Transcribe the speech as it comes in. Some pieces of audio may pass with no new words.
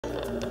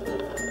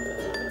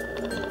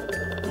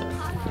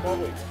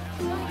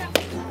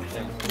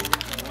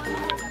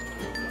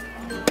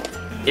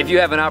If you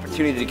have an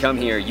opportunity to come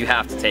here, you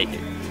have to take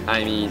it.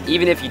 I mean,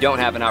 even if you don't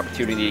have an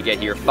opportunity to get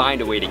here,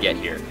 find a way to get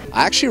here.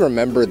 I actually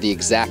remember the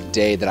exact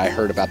day that I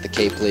heard about the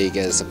Cape League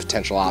as a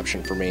potential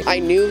option for me. I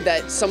knew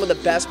that some of the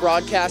best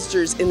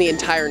broadcasters in the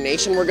entire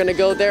nation were going to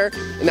go there,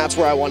 and that's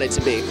where I wanted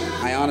to be.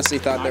 I honestly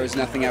thought there was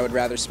nothing I would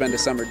rather spend a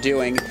summer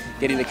doing,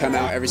 getting to come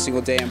out every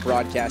single day and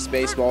broadcast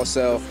baseball.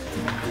 So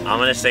I'm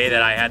going to say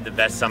that I had the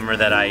best summer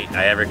that I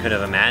ever could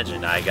have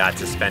imagined. I got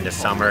to spend a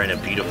summer in a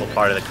beautiful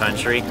part of the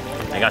country.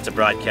 I got to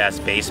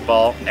broadcast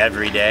baseball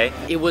every day.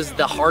 It was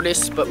the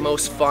hardest but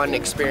most fun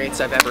experience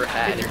I've ever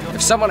had.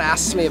 If someone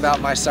asks me about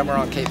my summer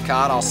on Cape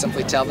Cod, I'll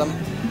simply tell them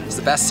it's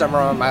the best summer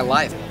of my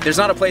life. there's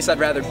not a place I'd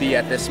rather be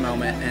at this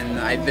moment,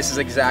 and this is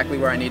exactly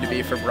where I need to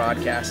be for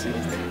broadcasting.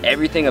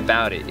 Everything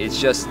about it, it's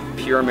just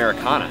pure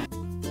Americana.